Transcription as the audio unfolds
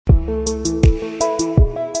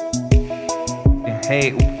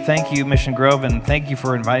Hey, thank you, Mission Grove, and thank you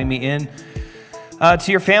for inviting me in to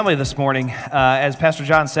your family this morning. As Pastor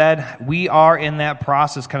John said, we are in that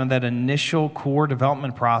process, kind of that initial core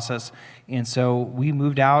development process. And so we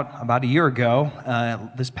moved out about a year ago,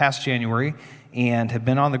 this past January, and have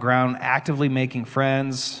been on the ground actively making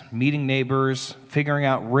friends, meeting neighbors, figuring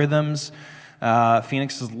out rhythms.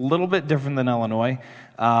 Phoenix is a little bit different than Illinois.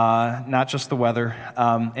 Not just the weather.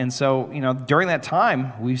 And so, during that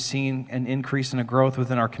time, we've seen an increase in a growth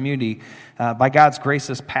within our community. By God's grace,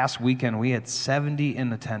 this past weekend, we had 70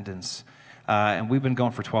 in attendance, and we've been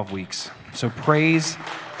going for 12 weeks. So praise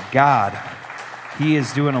God. He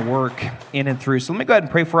is doing a work in and through. So let me go ahead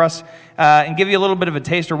and pray for us and give you a little bit of a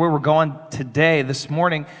taste of where we're going today. This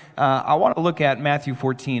morning, I want to look at Matthew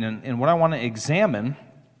 14, and what I want to examine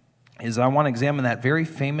is that very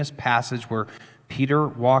famous passage where Peter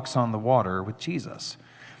walks on the water with Jesus.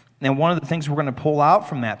 And one of the things we're going to pull out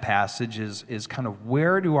from that passage is kind of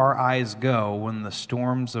where do our eyes go when the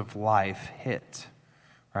storms of life hit?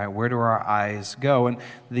 Right? Where do our eyes go? And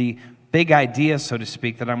the big idea, so to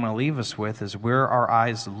speak, that I'm going to leave us with is where our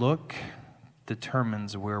eyes look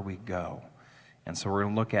determines where we go. And so we're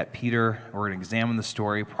going to look at Peter, we're going to examine the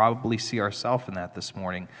story, probably see ourselves in that this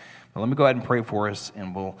morning. But let me go ahead and pray for us,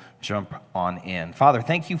 and we'll jump on in. Father,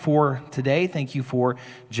 thank you for today. Thank you for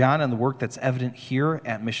John and the work that's evident here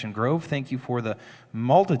at Mission Grove. Thank you for the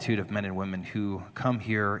multitude of men and women who come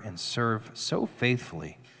here and serve so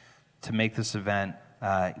faithfully to make this event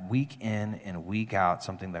week in and week out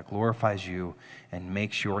something that glorifies you and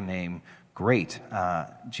makes your name great.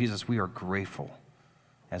 Jesus, we are grateful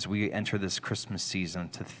as we enter this Christmas season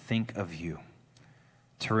to think of you,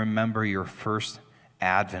 to remember your first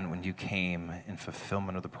Advent when you came in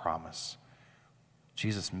fulfillment of the promise.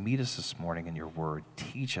 Jesus, meet us this morning in your word.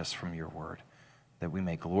 Teach us from your word that we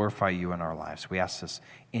may glorify you in our lives. We ask this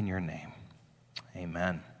in your name.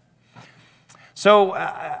 Amen. So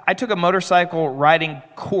I took a motorcycle riding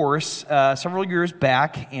course several years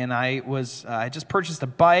back, and I just purchased a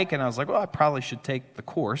bike, and I was like, well, I probably should take the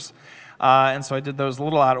course. And so I did those a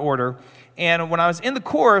little out of order. And when I was in the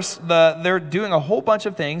course, they're doing a whole bunch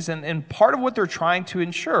of things, and part of what they're trying to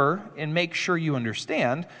ensure and make sure you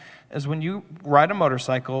understand is when you ride a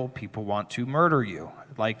motorcycle, people want to murder you.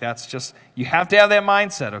 Like that's just, you have to have that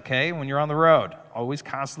mindset, okay, when you're on the road, always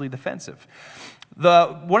constantly defensive.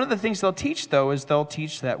 One of the things they'll teach, though, is they'll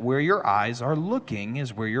teach that where your eyes are looking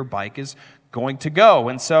is where your bike is going to go.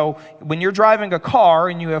 And so when you're driving a car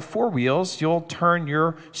and you have four wheels, you'll turn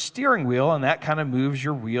your steering wheel, and that kind of moves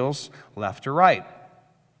your wheels left or right.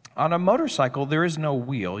 On a motorcycle, there is no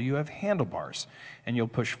wheel. You have handlebars, and you'll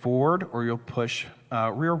push forward or you'll push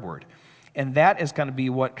rearward. And that is going to be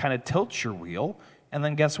what kind of tilts your wheel. And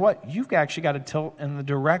then guess what? You've actually got to tilt in the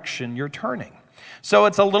direction you're turning. So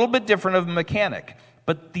it's a little bit different of a mechanic.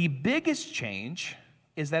 But the biggest change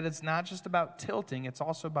is that it's not just about tilting, it's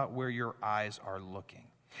also about where your eyes are looking.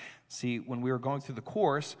 See, when we were going through the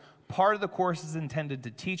course, part of the course is intended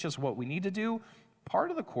to teach us what we need to do.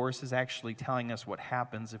 Part of the course is actually telling us what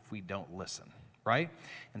happens if we don't listen, right?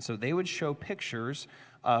 And so they would show pictures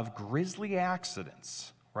of grisly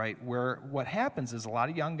accidents, right, where what happens is a lot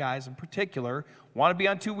of young guys in particular want to be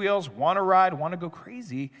on two wheels, want to ride, want to go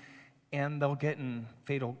crazy, and they'll get in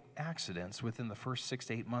fatal accidents within the first 6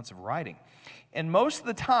 to 8 months of riding. And most of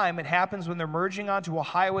the time, it happens when they're merging onto a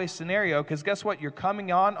highway scenario, because guess what? You're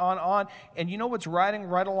coming on, and you know what's riding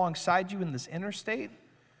right alongside you in this interstate?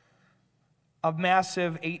 A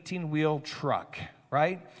massive 18-wheel truck,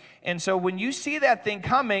 right? And so when you see that thing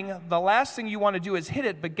coming, the last thing you want to do is hit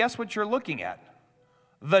it, but guess what you're looking at?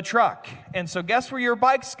 The truck. And so guess where your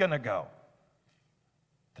bike's going to go?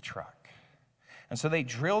 The truck. And so they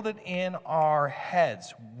drilled it in our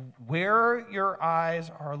heads. Where your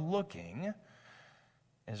eyes are looking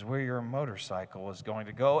is where your motorcycle is going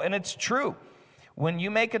to go. And it's true. When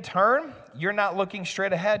you make a turn, you're not looking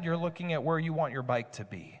straight ahead. You're looking at where you want your bike to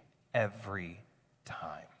be every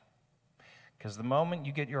time. Because the moment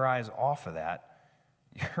you get your eyes off of that,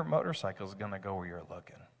 your motorcycle is going to go where you're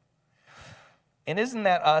looking. And isn't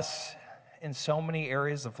that us in so many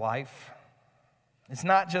areas of life? It's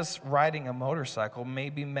not just riding a motorcycle.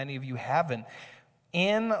 Maybe many of you haven't.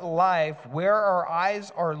 In life, where our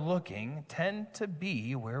eyes are looking tend to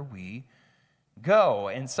be where we go.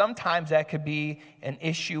 And sometimes that could be an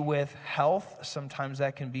issue with health. Sometimes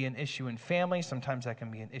that can be an issue in family. Sometimes that can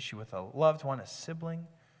be an issue with a loved one, a sibling.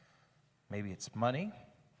 Maybe it's money.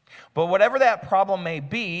 But whatever that problem may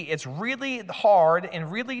be, it's really hard and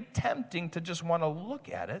really tempting to just want to look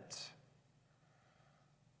at it.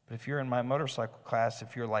 But if you're in my motorcycle class,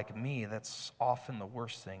 if you're like me, that's often the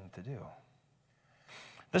worst thing to do.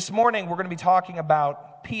 This morning, we're going to be talking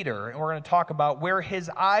about Peter, and we're going to talk about where his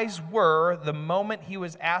eyes were the moment he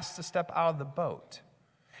was asked to step out of the boat.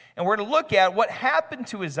 And we're going to look at what happened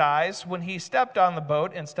to his eyes when he stepped on the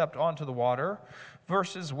boat and stepped onto the water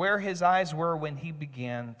versus where his eyes were when he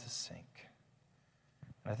began to sink.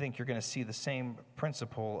 And I think you're going to see the same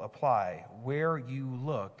principle apply. Where you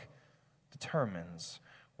look determines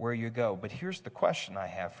where you go. But here's the question I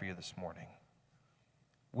have for you this morning.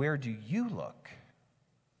 Where do you look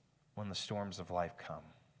when the storms of life come?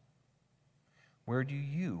 Where do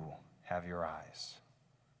you have your eyes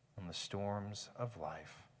when the storms of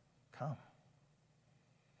life come?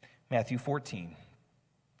 Matthew 14,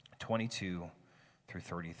 22 through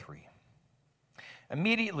 33.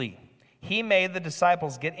 Immediately, he made the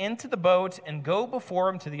disciples get into the boat and go before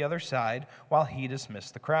him to the other side while he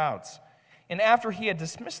dismissed the crowds. And after he had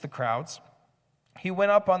dismissed the crowds, he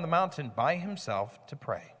went up on the mountain by himself to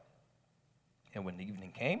pray. And when the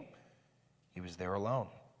evening came, he was there alone.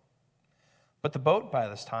 But the boat by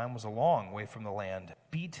this time was a long way from the land,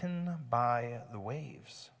 beaten by the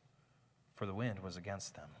waves, for the wind was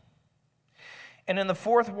against them. And in the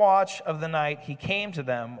fourth watch of the night, he came to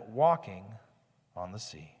them walking on the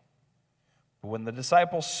sea. But when the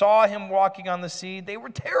disciples saw him walking on the sea, they were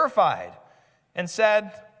terrified and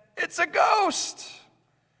said, "It's a ghost!"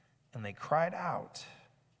 And they cried out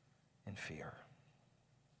in fear.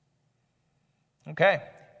 Okay.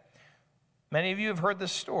 Many of you have heard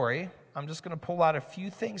this story. I'm just going to pull out a few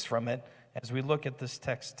things from it as we look at this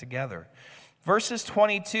text together. Verses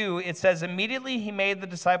 22, it says, immediately he made the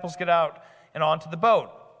disciples get out and onto the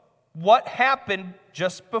boat. What happened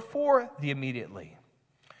just before the immediately?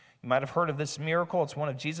 You might have heard of this miracle. It's one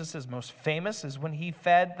of Jesus' most famous, is when he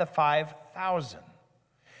fed the 5,000.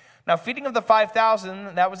 Now, feeding of the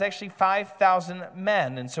 5,000, that was actually 5,000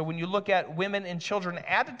 men. And so when you look at women and children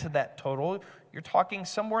added to that total, you're talking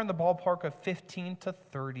somewhere in the ballpark of 15 to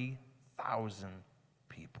 30,000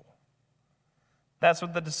 people. That's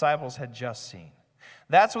what the disciples had just seen.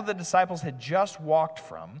 That's what the disciples had just walked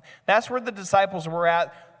from. That's where the disciples were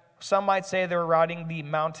at. Some might say they were riding the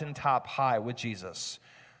mountaintop high with Jesus.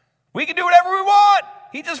 We can do whatever we want.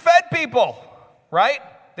 He just fed people, right?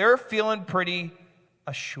 They're feeling pretty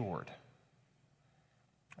assured.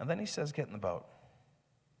 And then he says, get in the boat.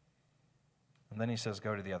 And then he says,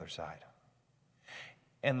 go to the other side.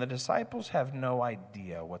 And the disciples have no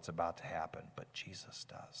idea what's about to happen, but Jesus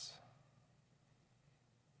does.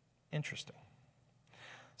 Interesting.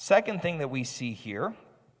 Second thing that we see here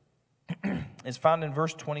is found in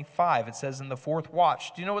verse 25. It says in the fourth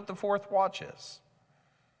watch. Do you know what the fourth watch is?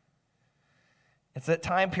 It's that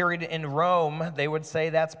time period in Rome. They would say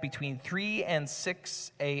that's between 3 and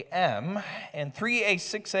 6 a.m. And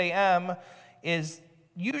 6 a.m. is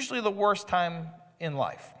usually the worst time in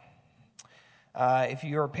life. If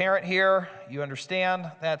you're a parent here, you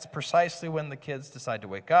understand that's precisely when the kids decide to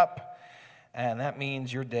wake up. And that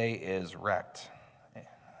means your day is wrecked.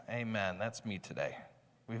 Amen. That's me today.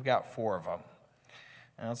 We've got 4 of them.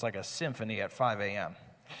 And it's like a symphony at 5 a.m.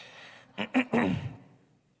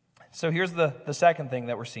 So here's the second thing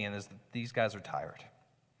that we're seeing is that these guys are tired.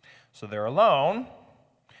 So they're alone.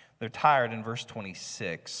 They're tired. In verse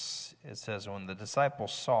 26, it says, when the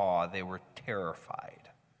disciples saw, they were terrified.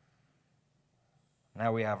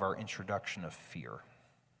 Now we have our introduction of fear.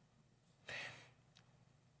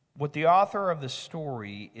 What the author of the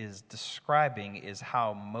story is describing is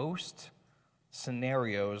how most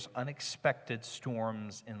scenarios, unexpected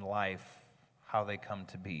storms in life, how they come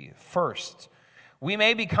to be. First, we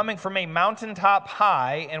may be coming from a mountaintop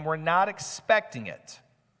high and we're not expecting it.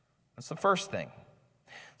 That's the first thing.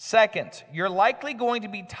 Second, you're likely going to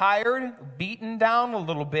be tired, beaten down a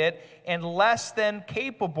little bit, and less than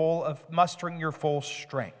capable of mustering your full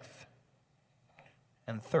strength.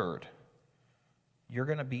 And third, you're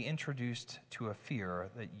going to be introduced to a fear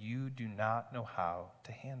that you do not know how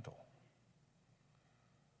to handle.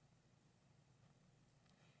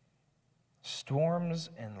 Storms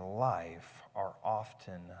in life are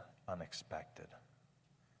often unexpected.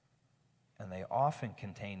 And they often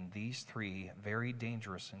contain these 3 very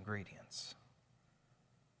dangerous ingredients.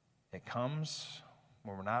 It comes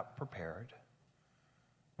when we're not prepared.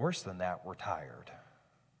 Worse than that, we're tired.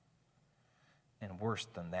 And worse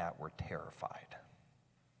than that, we're terrified.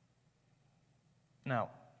 Now,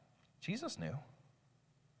 Jesus knew.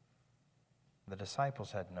 The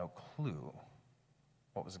disciples had no clue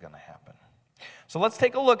what was going to happen. So let's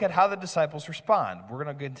take a look at how the disciples respond. We're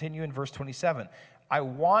going to continue in verse 27. I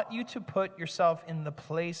want you to put yourself in the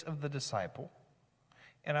place of the disciple.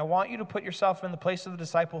 And I want you to put yourself in the place of the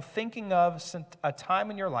disciple thinking of a time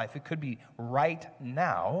in your life, it could be right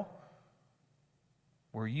now,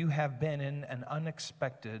 where you have been in an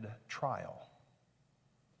unexpected trial.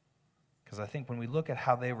 Because I think when we look at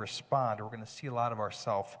how they respond, we're going to see a lot of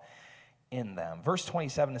ourselves in them. Verse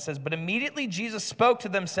 27, it says, "But immediately Jesus spoke to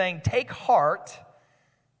them, saying, 'Take heart,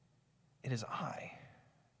 it is I.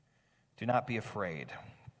 Do not be afraid.'"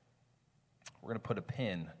 We're going to put a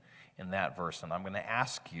pin in that verse, and I'm going to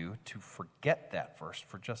ask you to forget that verse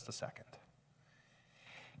for just a second.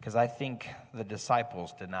 Because I think the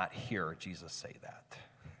disciples did not hear Jesus say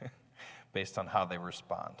that based on how they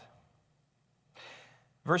respond.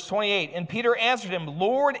 Verse 28, "And Peter answered him,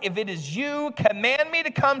 'Lord, if it is you, command me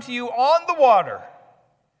to come to you on the water.'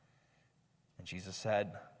 And Jesus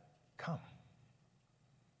said, 'Come.'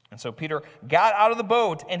 And so Peter got out of the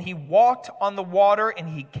boat, and he walked on the water, and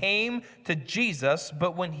he came to Jesus.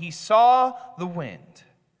 But when he saw the wind,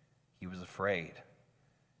 he was afraid.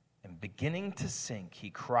 And beginning to sink,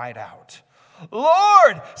 he cried out,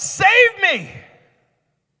 'Lord, save me!'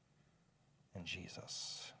 And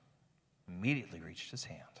Jesus immediately reached his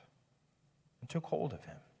hand and took hold of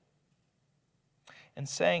him, and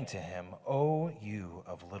saying to him, 'O you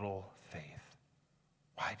of little faith,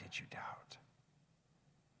 why did you doubt?'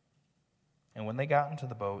 And when they got into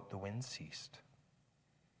the boat, the wind ceased,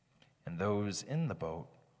 and those in the boat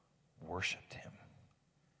worshiped him,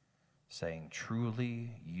 saying,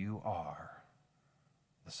 'Truly you are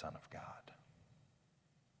the Son of God.'"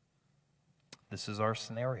 This is our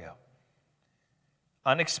scenario.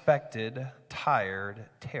 Unexpected, tired,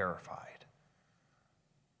 terrified.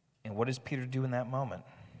 And what does Peter do in that moment?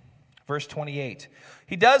 Verse 28.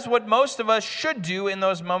 He does what most of us should do in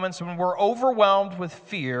those moments when we're overwhelmed with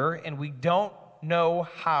fear and we don't know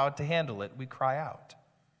how to handle it. We cry out.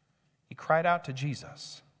 He cried out to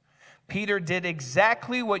Jesus. Peter did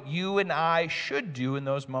exactly what you and I should do in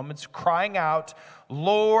those moments, crying out,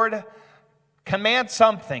 "Lord, command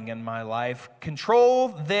something in my life. Control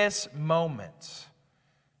this moment."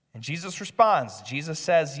 And Jesus responds. Jesus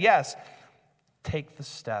says, yes, take the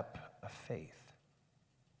step of faith.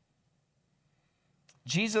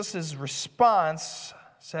 Jesus' response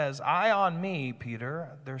says, "Eye on me,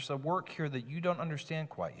 Peter. There's a work here that you don't understand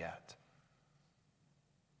quite yet.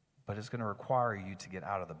 But it's going to require you to get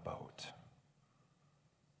out of the boat."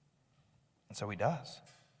 And so he does.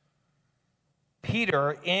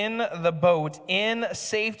 Peter, in the boat, in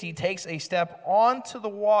safety, takes a step onto the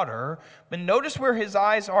water. But notice where his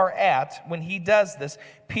eyes are at when he does this.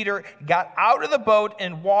 Peter got out of the boat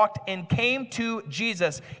and walked and came to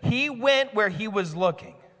Jesus. He went where he was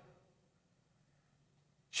looking.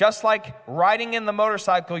 Just like riding in the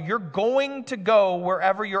motorcycle, you're going to go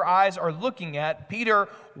wherever your eyes are looking at. Peter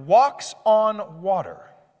walks on water,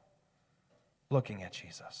 looking at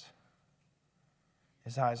Jesus.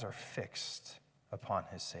 His eyes are fixed upon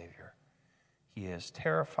his Savior. He is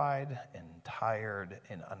terrified and tired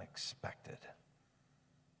and unexpected,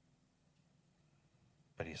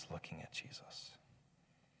 but he's looking at Jesus.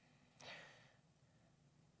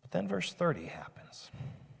 But then verse 30 happens.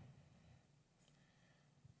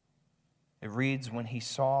 It reads, "When he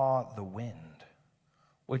saw the wind,"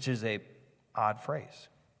 which is a odd phrase.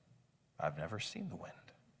 I've never seen the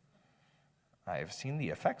wind. I have seen the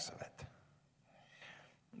effects of it.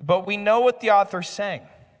 But we know what the author's saying.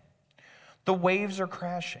 The waves are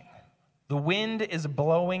crashing. The wind is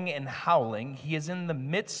blowing and howling. He is in the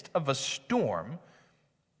midst of a storm.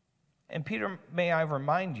 And Peter, may I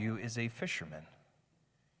remind you, is a fisherman.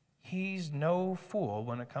 He's no fool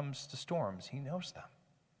when it comes to storms. He knows them.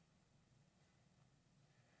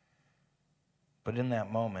 But in that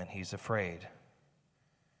moment, he's afraid.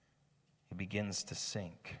 He begins to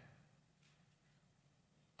sink.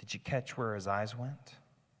 Did you catch where his eyes went?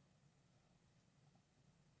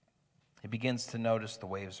 He begins to notice the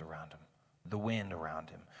waves around him, the wind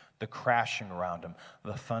around him, the crashing around him,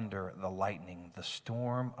 the thunder, the lightning. The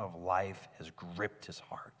storm of life has gripped his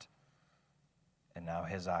heart. And now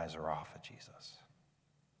his eyes are off of Jesus.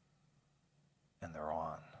 And they're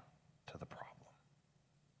on to the problem.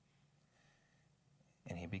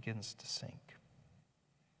 And he begins to sink.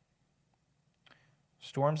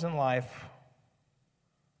 Storms in life,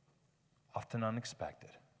 often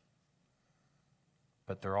unexpected.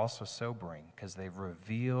 But they're also sobering because they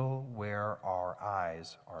reveal where our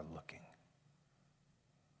eyes are looking.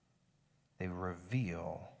 They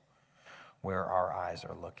reveal where our eyes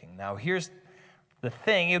are looking. Now, here's the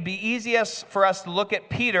thing. It would be easiest for us to look at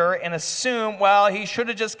Peter and assume, well, he should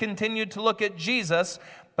have just continued to look at Jesus.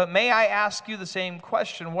 But may I ask you the same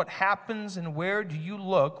question? What happens and where do you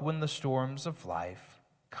look when the storms of life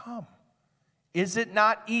come? Is it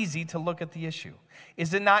not easy to look at the issue?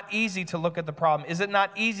 Is it not easy to look at the problem? Is it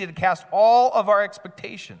not easy to cast all of our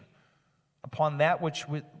expectation upon that which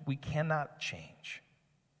we cannot change.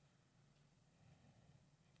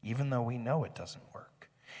 Even though we know it doesn't work.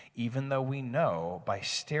 Even though we know by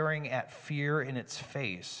staring at fear in its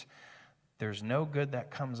face, there's no good that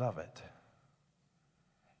comes of it.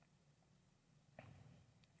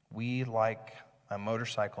 We, like a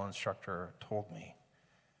motorcycle instructor told me,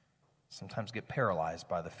 sometimes get paralyzed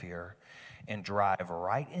by the fear and drive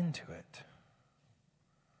right into it,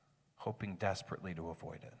 hoping desperately to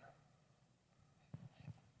avoid it.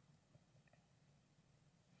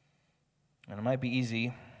 And it might be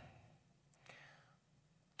easy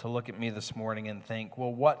to look at me this morning and think,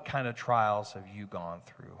 well, what kind of trials have you gone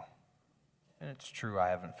through? And it's true, I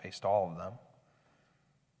haven't faced all of them.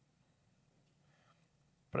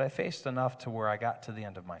 But I faced enough to where I got to the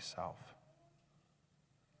end of myself.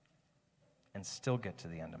 And still get to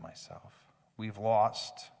the end of myself. We've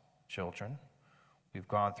lost children. We've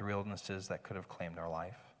gone through illnesses that could have claimed our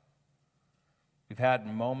life. We've had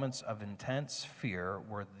moments of intense fear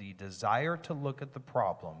where the desire to look at the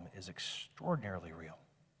problem is extraordinarily real,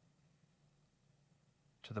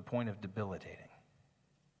 to the point of debilitating.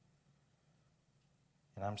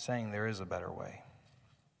 And I'm saying there is a better way.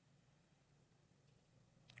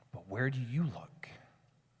 But where do you look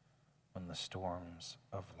when the storms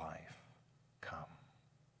of life come?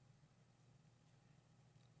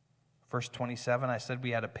 Verse 27, I said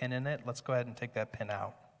we had a pin in it. Let's go ahead and take that pin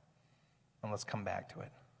out, and let's come back to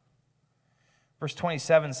it. Verse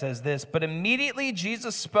 27 says this, but immediately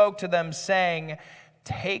Jesus spoke to them, saying,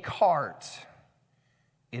 take heart,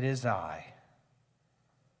 it is I.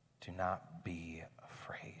 Do not be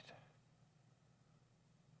afraid.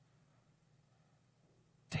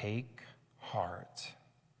 Take heart,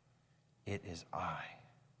 it is I.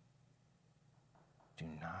 Do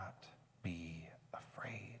not be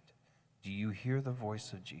afraid. Do you hear the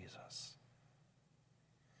voice of Jesus?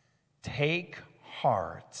 Take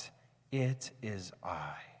heart, it is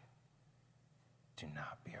I. Do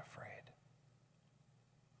not be afraid.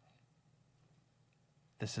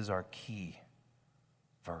 This is our key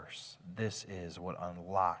verse. This is what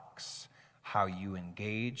unlocks how you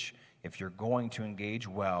engage, if you're going to engage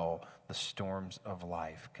well, the storms of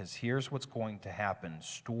life. Because here's what's going to happen.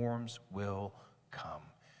 Storms will come.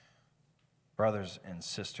 Brothers and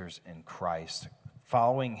sisters in Christ,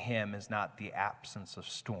 following him is not the absence of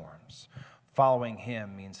storms. Following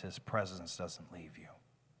him means his presence doesn't leave you.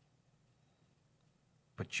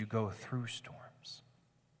 But you go through storms.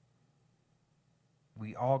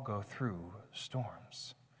 We all go through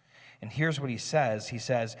storms. And here's what he says. He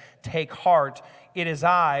says, take heart, it is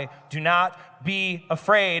I. Do not be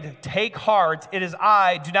afraid. Take heart, it is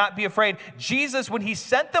I. Do not be afraid. Jesus, when he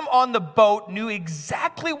sent them on the boat, knew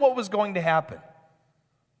exactly what was going to happen.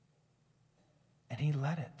 And he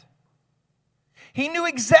led it. He knew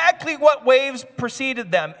exactly what waves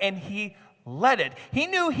preceded them, and he led it. He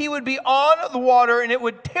knew he would be on the water, and it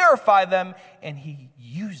would terrify them, and he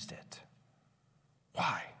used it.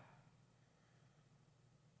 Why?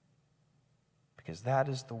 Because that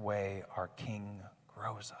is the way our King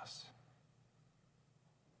grows us.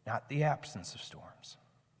 Not the absence of storms,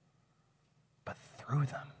 but through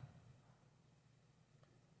them.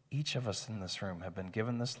 Each of us in this room have been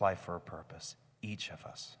given this life for a purpose. Each of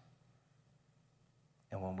us.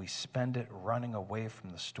 And when we spend it running away from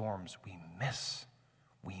the storms, we miss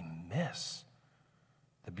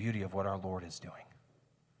the beauty of what our Lord is doing.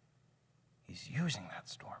 He's using that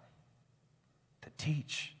storm to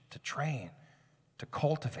teach, to train, to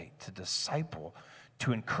cultivate, to disciple,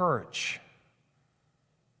 to encourage.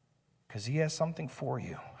 Because he has something for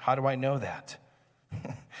you. How do I know that?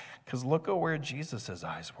 Because look at where Jesus'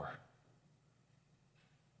 eyes were.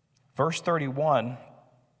 Verse 31,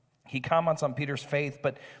 he comments on Peter's faith,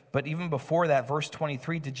 but even before that, verse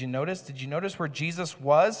 23, did you notice where Jesus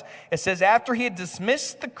was? It says, after he had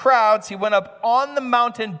dismissed the crowds, he went up on the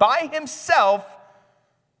mountain by himself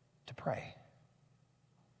to pray.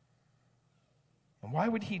 And why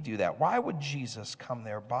would he do that? Why would Jesus come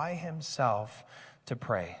there by himself to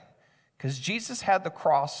pray? Because Jesus had the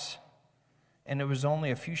cross, and it was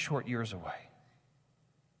only a few short years away.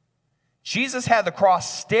 Jesus had the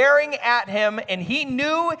cross staring at him, and he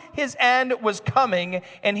knew his end was coming,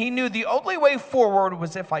 and he knew the only way forward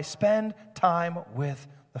was if I spend time with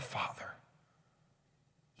the Father.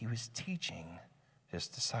 He was teaching his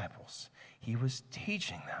disciples. He was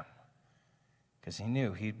teaching them because he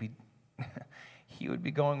knew he would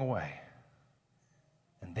be going away,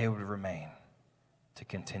 and they would remain to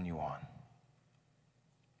continue on.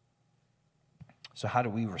 So how do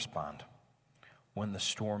we respond when the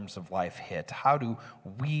storms of life hit? How do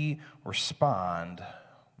we respond?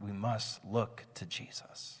 We must look to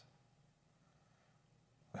Jesus.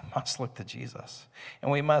 We must look to Jesus. And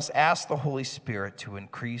we must ask the Holy Spirit to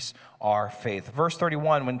increase our faith. Verse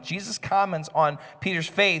 31, when Jesus comments on Peter's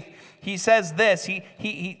faith, he says this.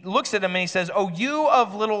 He looks at him and he says, "Oh, you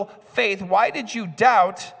of little faith, why did you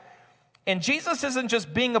doubt?" And Jesus isn't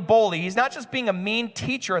just being a bully. He's not just being a mean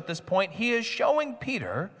teacher at this point. He is showing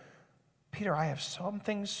Peter, I have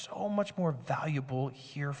something so much more valuable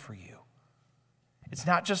here for you. It's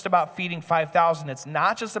not just about feeding 5,000. It's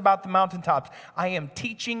not just about the mountaintops. I am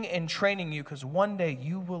teaching and training you because one day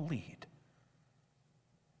you will lead.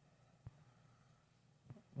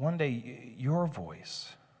 One day your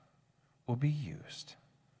voice will be used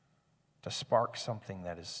to spark something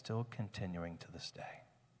that is still continuing to this day.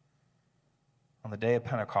 On the day of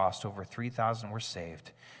Pentecost, over 3,000 were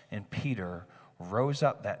saved, and Peter rose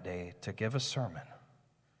up that day to give a sermon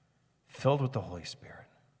filled with the Holy Spirit.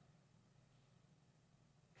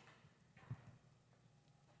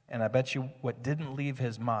 And I bet you what didn't leave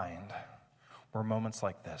his mind were moments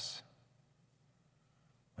like this,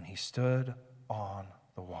 when he stood on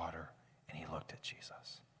the water and he looked at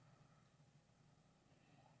Jesus.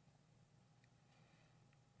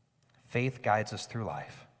 Faith guides us through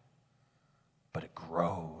life, but it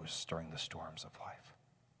grows during the storms of life.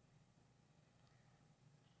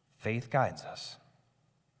 Faith guides us,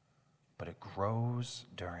 but it grows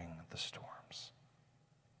during the storms.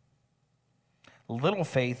 Little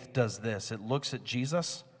faith does this. It looks at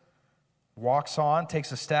Jesus, walks on,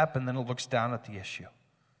 takes a step, and then it looks down at the issue.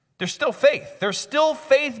 There's still faith. There's still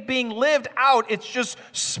faith being lived out. It's just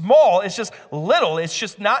small. It's just little. It's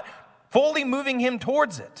just not fully moving him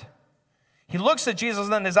towards it. He looks at Jesus,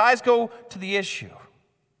 and then his eyes go to the issue.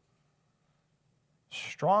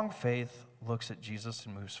 Strong faith looks at Jesus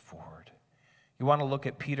and moves forward. You want to look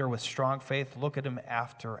at Peter with strong faith? Look at him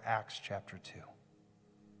after Acts chapter 2.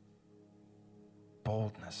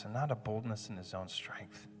 Boldness, and not a boldness in his own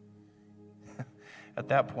strength. At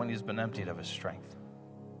that point, he's been emptied of his strength.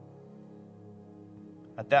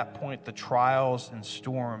 At that point, the trials and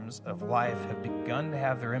storms of life have begun to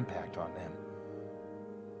have their impact on him.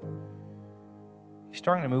 He's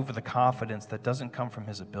starting to move with a confidence that doesn't come from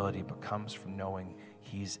his ability, but comes from knowing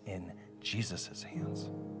he's in Jesus' hands.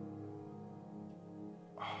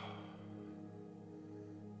 Oh.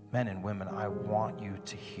 Men and women, I want you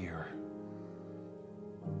to hear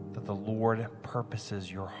that the Lord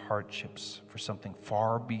purposes your hardships for something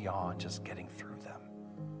far beyond just getting through them.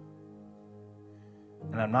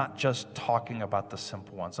 And I'm not just talking about the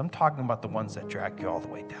simple ones. I'm talking about the ones that drag you all the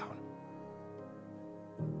way down.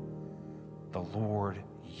 The Lord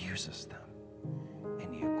uses them,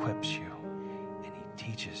 and he equips you, and he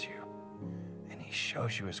teaches you, and he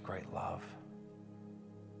shows you his great love.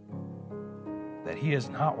 That he has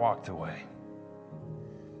not walked away.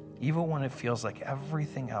 Even when it feels like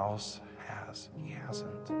everything else has, he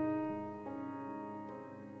hasn't.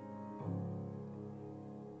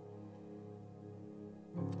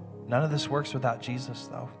 None of this works without Jesus,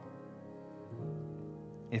 though.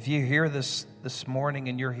 If you hear this morning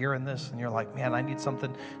and you're hearing this and you're like, man, I need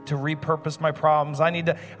something to repurpose my problems. I need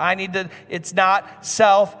to, it's not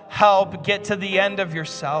self-help. Get to the end of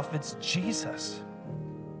yourself. It's Jesus.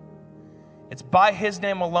 It's by his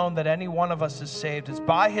name alone that any one of us is saved. It's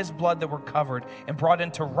by his blood that we're covered and brought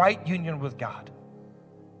into right union with God.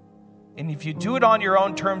 And if you do it on your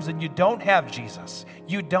own terms, then you don't have Jesus.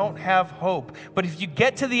 You don't have hope. But if you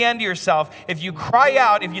get to the end of yourself, if you cry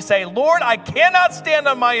out, if you say, Lord, I cannot stand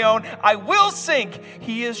on my own, I will sink,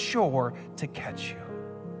 he is sure to catch you,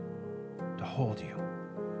 to hold you,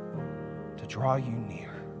 to draw you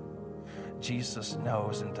near. Jesus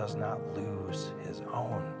knows and does not lose his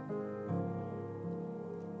own.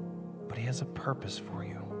 But he has a purpose for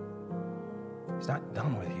you. He's not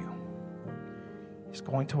done with you. He's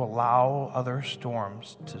going to allow other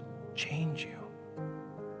storms to change you,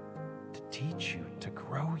 to teach you, to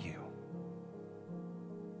grow you,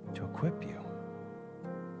 to equip you.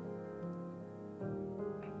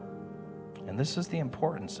 And this is the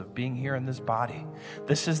importance of being here in this body.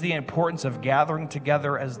 This is the importance of gathering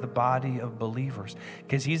together as the body of believers.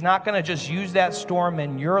 Because he's not going to just use that storm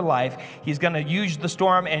in your life. He's going to use the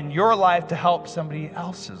storm in your life to help somebody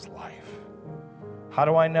else's life. How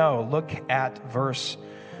do I know? Look at verse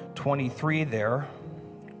 23 there.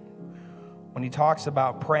 When he talks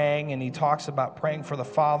about praying, and he talks about praying for the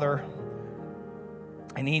Father,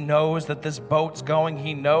 and he knows that this boat's going.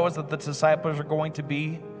 He knows that the disciples are going to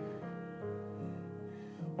be.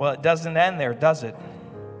 Well, it doesn't end there, does it?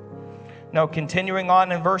 No, continuing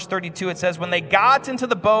on in verse 32, it says, when they got into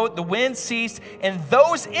the boat, the wind ceased, and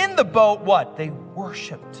those in the boat, what? They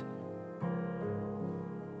worshiped.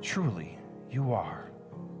 Truly, you are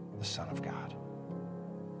the Son of God.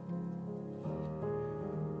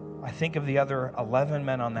 I think of the other 11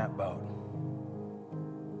 men on that boat.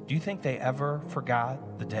 Do you think they ever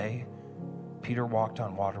forgot the day Peter walked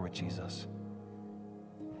on water with Jesus?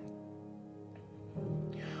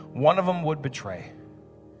 One of them would betray.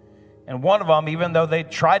 And one of them, even though they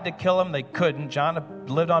tried to kill him, they couldn't. John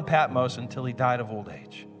lived on Patmos until he died of old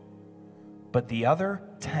age. But the other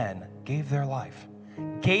 10 gave their life.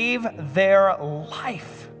 Gave their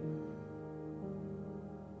life.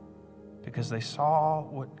 Because they saw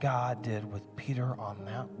what God did with Peter on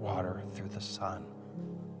that water through the Son,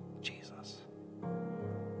 Jesus.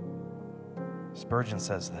 Spurgeon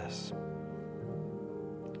says this.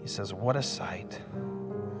 He says, what a sight.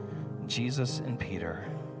 Jesus and Peter,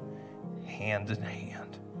 hand in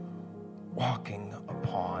hand, walking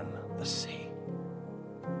upon the sea.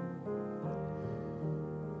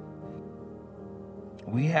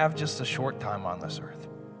 We have just a short time on this earth.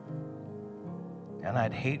 And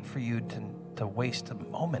I'd hate for you to waste a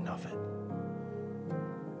moment of it.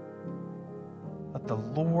 Let the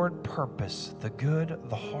Lord purpose the good,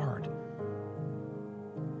 the hard,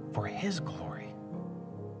 for His glory.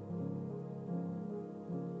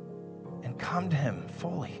 And come to Him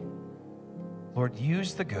fully. Lord,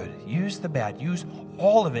 use the good, use the bad, use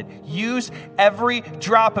all of it. Use every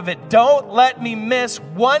drop of it. Don't let me miss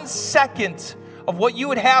 1 second of what you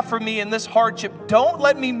would have for me in this hardship. Don't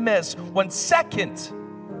let me miss 1 second.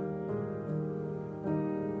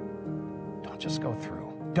 Don't just go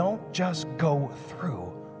through. Don't just go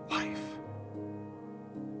through life.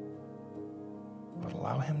 But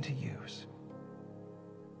allow Him to use.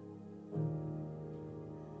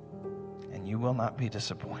 And you will not be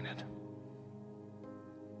disappointed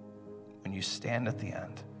when you stand at the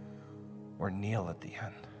end or kneel at the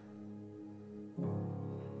end.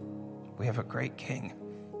 We have a great King.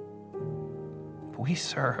 We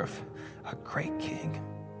serve a great King.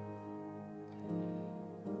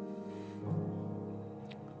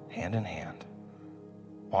 Hand in hand,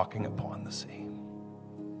 walking upon the sea.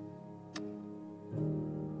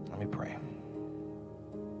 Let me pray.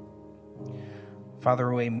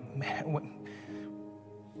 Father,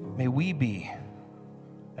 may we be,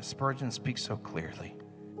 as Spurgeon speaks so clearly,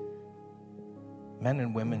 men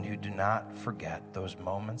and women who do not forget those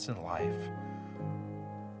moments in life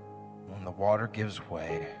when the water gives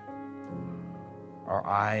way, our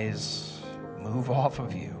eyes move off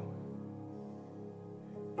of you,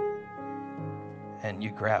 and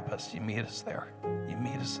you grab us, you meet us there, you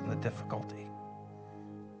meet us in the difficulty,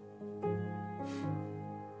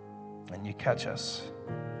 and you catch us,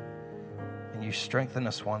 and you strengthen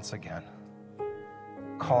us once again,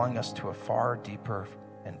 calling us to a far deeper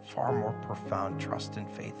and far more profound trust and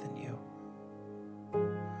faith in you.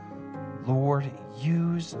 Lord,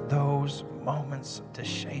 use those moments to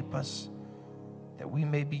shape us that we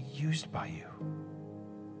may be used by you.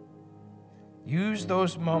 Use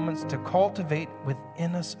those moments to cultivate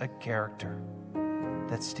within us a character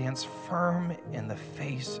that stands firm in the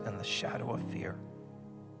face and the shadow of fear,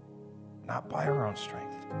 not by our own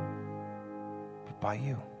strength, but by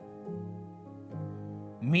you.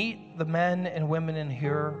 Meet the men and women in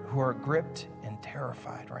here who are gripped and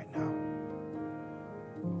terrified right now.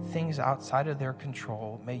 Things outside of their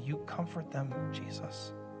control, may you comfort them,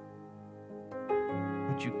 Jesus.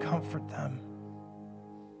 Would you comfort them?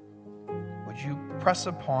 Would you press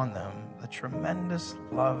upon them the tremendous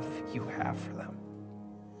love you have for them?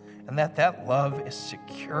 And that love is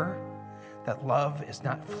secure, that love is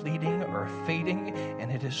not fleeting or fading,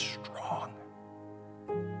 and it is strong.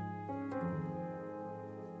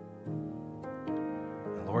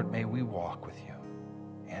 Lord, may we walk with you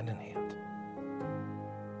hand in hand,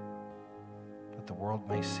 that the world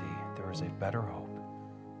may see there is a better hope,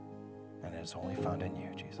 and it is only found in you,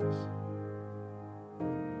 Jesus.